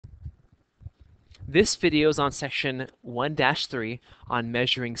This video is on section 1-3 on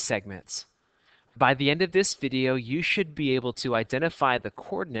measuring segments. By the end of this video, you should be able to identify the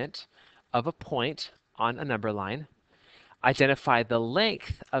coordinate of a point on a number line, identify the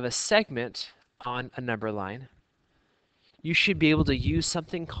length of a segment on a number line. You should be able to use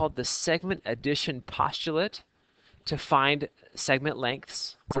something called the segment addition postulate to find segment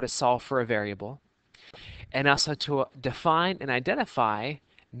lengths or to solve for a variable, and also to define and identify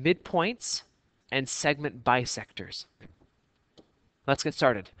midpoints and segment bisectors. Let's get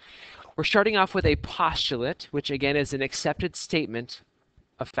started. We're starting off with a postulate, which again is an accepted statement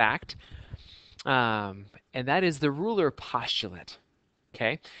of fact, and that is the ruler postulate.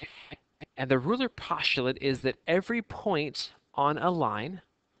 Okay, and the ruler postulate is that every point on a line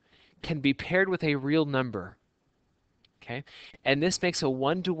can be paired with a real number. Okay, and this makes a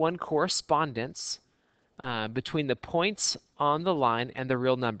one-to-one correspondence between the points on the line and the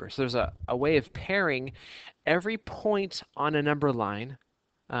real number. So there's a way of pairing every point on a number line,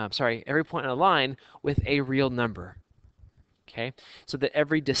 every point on a line with a real number. Okay, so that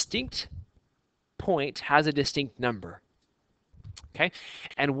every distinct point has a distinct number. Okay,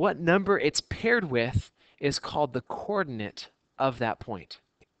 and what number it's paired with is called the coordinate of that point.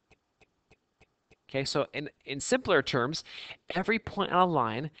 Okay, so in simpler terms, every point on a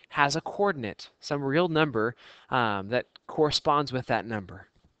line has a coordinate, some real number that corresponds with that number.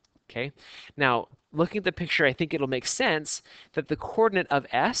 Okay, now looking at the picture, I think it'll make sense that the coordinate of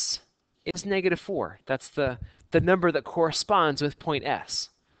S is -4. That's the number that corresponds with point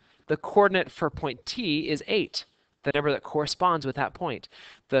S. The coordinate for point T is 8, the number that corresponds with that point.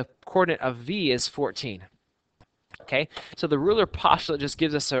 The coordinate of V is 14. Okay, so the ruler postulate just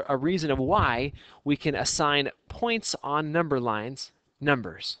gives us a reason of why we can assign points on number lines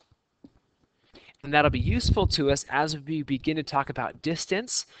numbers. And that'll be useful to us as we begin to talk about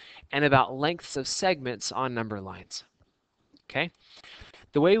distance and about lengths of segments on number lines. Okay,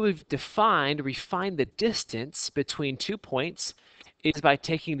 the way we've refined the distance between 2 points is by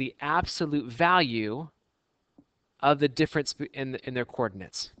taking the absolute value of the difference in their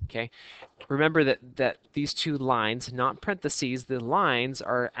coordinates. Okay, remember that these two lines, not parentheses, the lines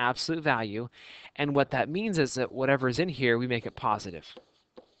are absolute value, and what that means is that whatever is in here, we make it positive.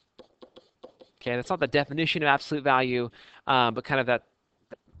 Okay, that's not the definition of absolute value, but kind of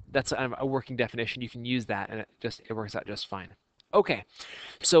that's a working definition. You can use that, and it works out just fine. Okay,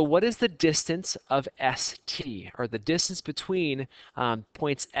 so what is the distance of ST, or the distance between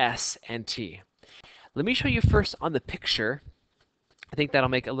points S and T? Let me show you first on the picture. I think that'll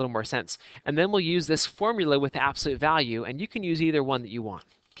make a little more sense. And then we'll use this formula with absolute value, and you can use either one that you want.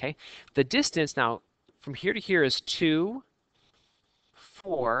 Okay, the distance now from here to here is 2,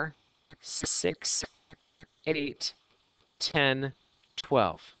 4, 6, 8, 10,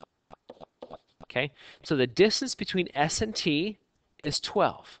 12. Okay, so the distance between S and T is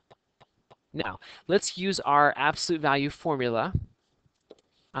 12. Now, let's use our absolute value formula.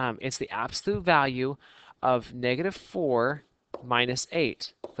 It's the absolute value of -4 minus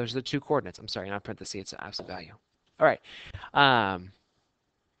 8. Those are the two coordinates. I'm sorry, not parentheses, it's the absolute value. All right.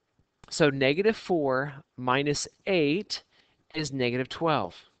 So -4 minus 8 is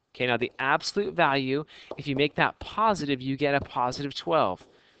 -12. Okay, now the absolute value, if you make that positive, you get a positive 12.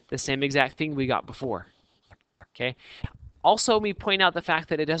 The same exact thing we got before. Okay. Also, let me point out the fact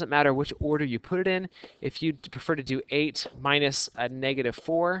that it doesn't matter which order you put it in. If you prefer to do 8 minus a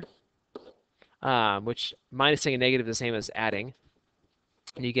 -4, which minusing a negative is the same as adding,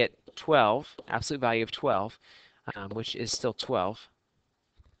 and you get 12, absolute value of 12, which is still 12.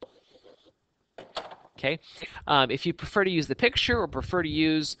 Okay, if you prefer to use the picture or prefer to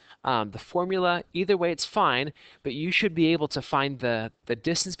use the formula, either way it's fine, but you should be able to find the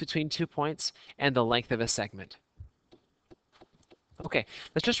distance between 2 points and the length of a segment. Okay,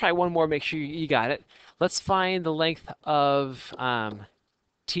 let's just try one more, make sure you got it. Let's find the length of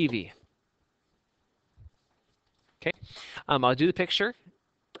TV. Okay, I'll do the picture.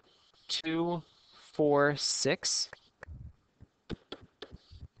 2, 4, 6.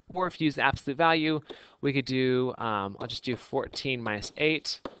 Or if you use the absolute value, we could do, I'll just do 14 minus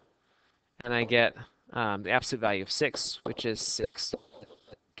 8, and I get the absolute value of 6, which is 6.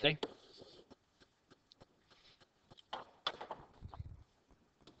 Okay.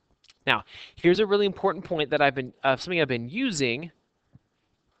 Now, here's a really important point that something I've been using,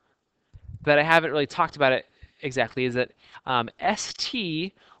 but I haven't really talked about it exactly, is that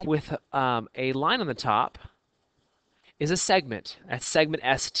ST with a line on the top is a segment. That's segment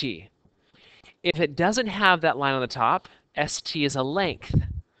ST. If it doesn't have that line on the top, ST is a length.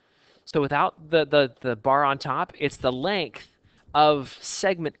 So without the bar on top, it's the length of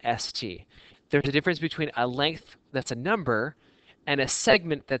segment ST. there's a difference between a length that's a number and a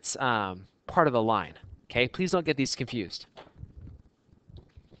segment that's part of a line. Okay, please don't get these confused.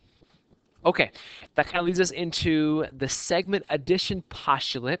 Okay, that kind of leads us into the segment addition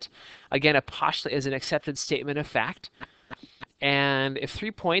postulate. Again, a postulate is an accepted statement of fact. And if 3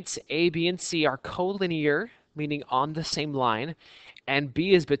 points, A, B, and C, are collinear, meaning on the same line, and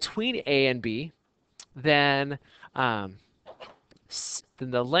B is between A and B, then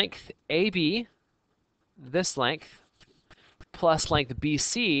the length AB, this length, plus length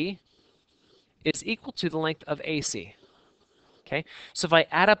BC is equal to the length of AC. Okay, so if I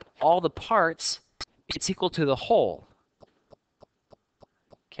add up all the parts, it's equal to the whole.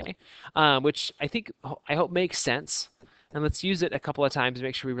 Okay, which I hope makes sense. And let's use it a couple of times to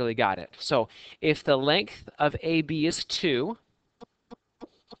make sure we really got it. So if the length of AB is 2,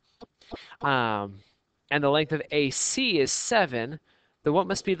 and the length of AC is 7, then what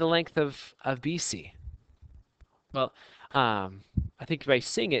must be the length of BC? Well, I think by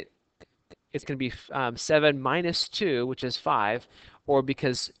seeing it, it's going to be 7 minus 2, which is 5, or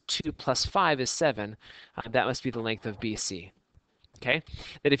because 2 plus 5 is 7, that must be the length of BC. Okay?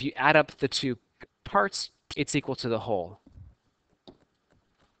 That if you add up the two parts, it's equal to the whole.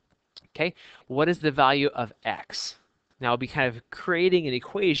 Okay? What is the value of x? Now I'll be kind of creating an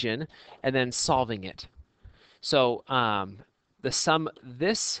equation and then solving it. So the sum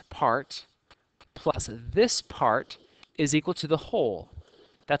this part plus this part is equal to the whole.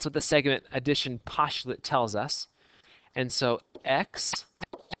 That's what the segment addition postulate tells us. And so x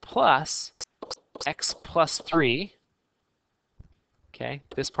plus 3, okay,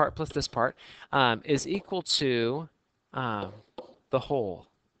 this part plus this part, is equal to the whole.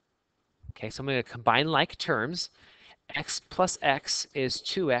 Okay, so I'm going to combine like terms. X plus x is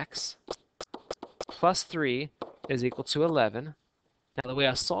 2x plus 3 is equal to 11. Now the way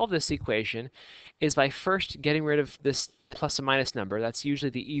I solve this equation is by first getting rid of this plus and minus number. That's usually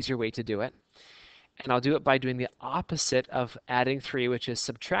the easier way to do it. And I'll do it by doing the opposite of adding 3, which is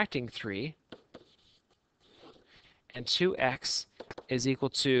subtracting 3. And 2x is equal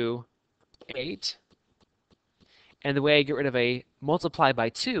to 8. And the way I get rid of a multiply by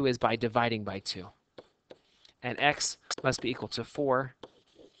 2 is by dividing by 2. And x must be equal to 4.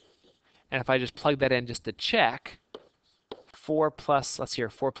 And if I just plug that in just to check, 4 plus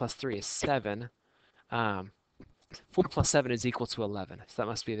 3 is 7. 4 plus 7 is equal to 11. So that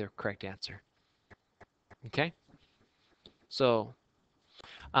must be the correct answer. Okay? So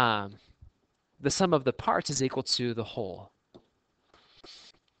the sum of the parts is equal to the whole.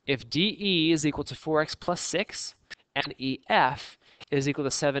 If DE is equal to 4x plus 6, and EF is equal to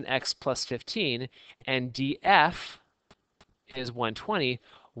 7x plus 15, and DF is 120,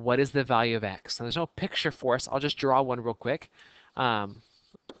 what is the value of x? Now, there's no picture for us. I'll just draw one real quick. Let's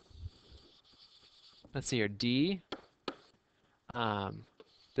see here. D.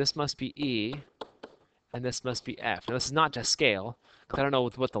 This must be E, and this must be F. Now, this is not to scale, because I don't know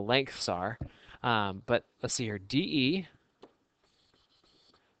what the lengths are. But let's see here. DE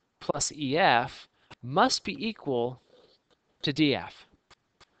plus EF must be equal to DF.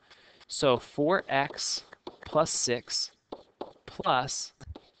 So 4x plus 6 plus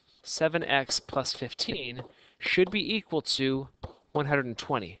 7x plus 15 should be equal to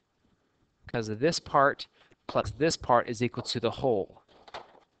 120, because this part plus this part is equal to the whole.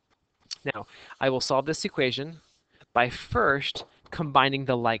 Now, I will solve this equation by first combining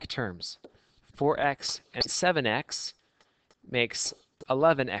the like terms. 4x and 7x makes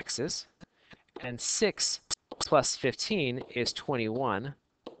 11x's, and 6 plus 15 is 21, and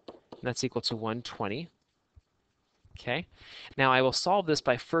that's equal to 120. Okay, now I will solve this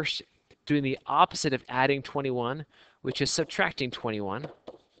by first doing the opposite of adding 21, which is subtracting 21.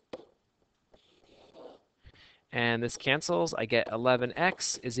 And this cancels. I get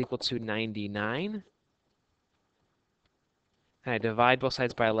 11x is equal to 99. And I divide both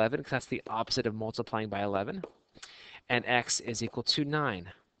sides by 11, because that's the opposite of multiplying by 11. And x is equal to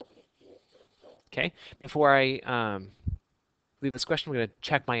 9. Okay, before I leave this question, I'm going to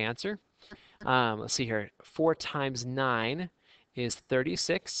check my answer. Let's see here. 4 times 9 is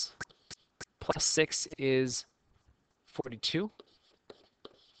 36. Plus 6 is 42.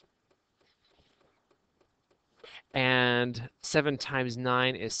 And 7 times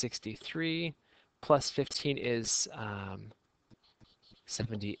 9 is 63. Plus 15 is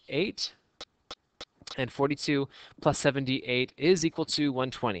 78. And 42 plus 78 is equal to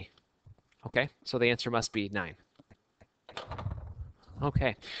 120. Okay, so the answer must be 9.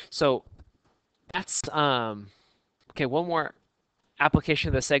 Okay, so that's, okay, one more application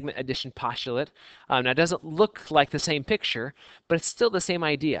of the segment addition postulate. Now, it doesn't look like the same picture, but it's still the same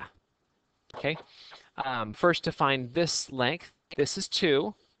idea. Okay. First, to find this length, this is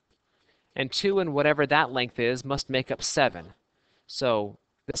 2, and 2 and whatever that length is must make up 7. So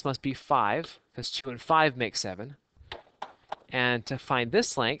this must be 5, because 2 and 5 make 7. And to find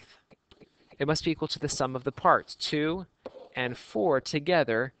this length, it must be equal to the sum of the parts. 2 and 4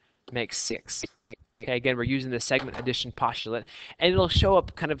 together make 6. Okay, again, we're using the segment addition postulate, and it'll show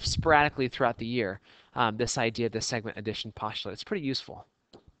up kind of sporadically throughout the year, this idea of the segment addition postulate. It's pretty useful.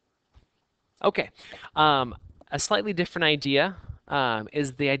 Okay, a slightly different idea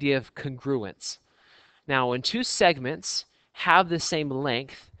is the idea of congruence. Now, when two segments have the same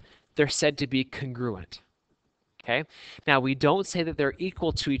length, they're said to be congruent. Okay, now we don't say that they're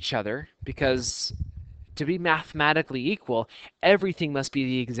equal to each other, because to be mathematically equal, everything must be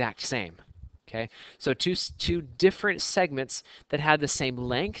the exact same. Okay, so two different segments that have the same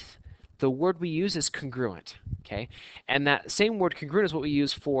length, the word we use is congruent. Okay, and that same word congruent is what we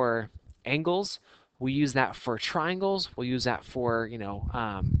use for angles. We use that for triangles. We'll use that for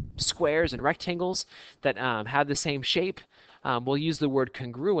squares and rectangles that have the same shape. We'll use the word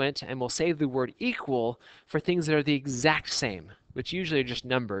congruent, and we'll save the word equal for things that are the exact same, which usually are just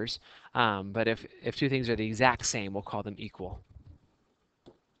numbers. But if two things are the exact same, we'll call them equal.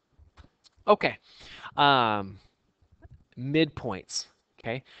 Okay, midpoints.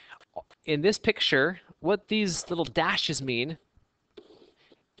 Okay, in this picture, what these little dashes mean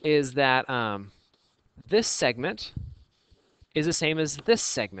is that this segment is the same as this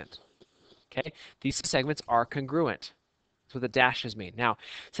segment. Okay, these segments are congruent. That's what the dashes mean. Now,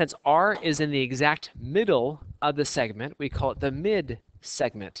 since R is in the exact middle of the segment, we call it the mid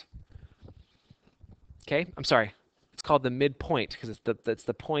segment. Okay, I'm sorry. It's called the midpoint because it's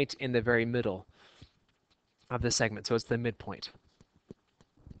the point in the very middle of the segment, so it's the midpoint.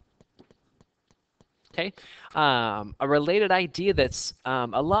 Okay, a related idea that's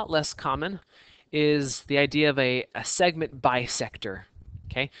a lot less common is the idea of a segment bisector.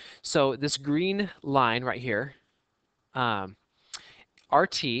 Okay, so this green line right here,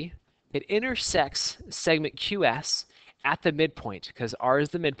 RT, it intersects segment QS at the midpoint, because R is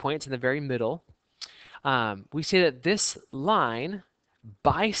the midpoint, it's in the very middle. We say that this line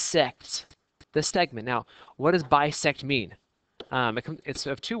bisects the segment. Now, what does bisect mean? It's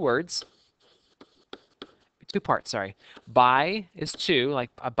of two words, two parts, sorry. Bi is two, like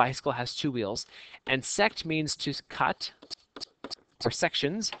a bicycle has two wheels, and sect means to cut, or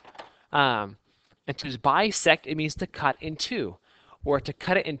sections. And to bisect, it means to cut in two, or to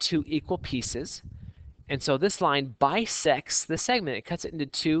cut it in two equal pieces. And so this line bisects the segment. It cuts it into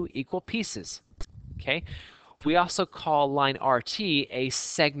two equal pieces. Okay. We also call line RT a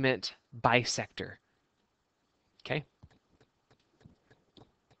segment bisector. Okay.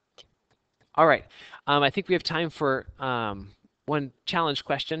 All right. I think we have time for one challenge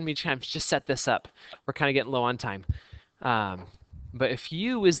question. Let me just set this up. We're kind of getting low on time. But if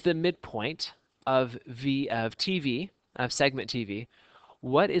U is the midpoint of TV, of segment TV,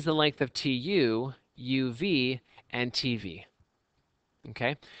 what is the length of TU, UV, and TV?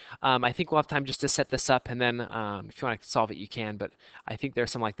 Okay, I think we'll have time just to set this up, and then if you want to solve it, you can, but I think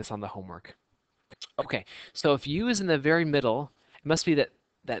there's something like this on the homework. Okay, so if U is in the very middle, it must be that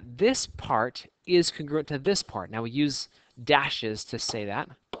this part is congruent to this part. Now we use dashes to say that.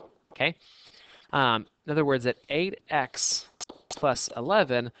 Okay, in other words, that 8x plus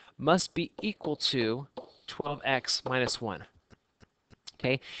 11 must be equal to 12x minus 1.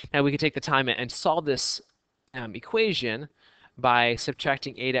 Okay, now we can take the time and solve this equation by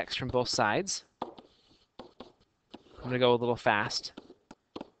subtracting 8x from both sides. I'm going to go a little fast.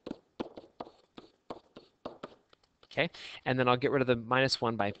 Okay, and then I'll get rid of the minus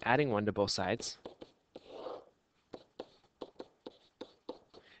 1 by adding 1 to both sides.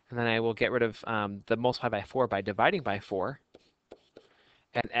 And then I will get rid of the multiply by 4 by dividing by 4.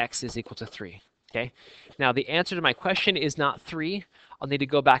 And x is equal to 3. Okay, now the answer to my question is not 3. I'll need to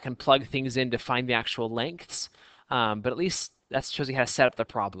go back and plug things in to find the actual lengths, but at least that shows you how to set up the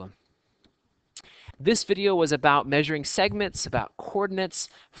problem. This video was about measuring segments, about coordinates,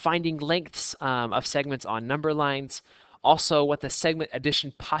 finding lengths of segments on number lines, also what the segment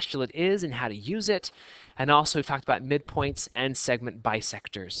addition postulate is and how to use it, and also we talked about midpoints and segment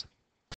bisectors.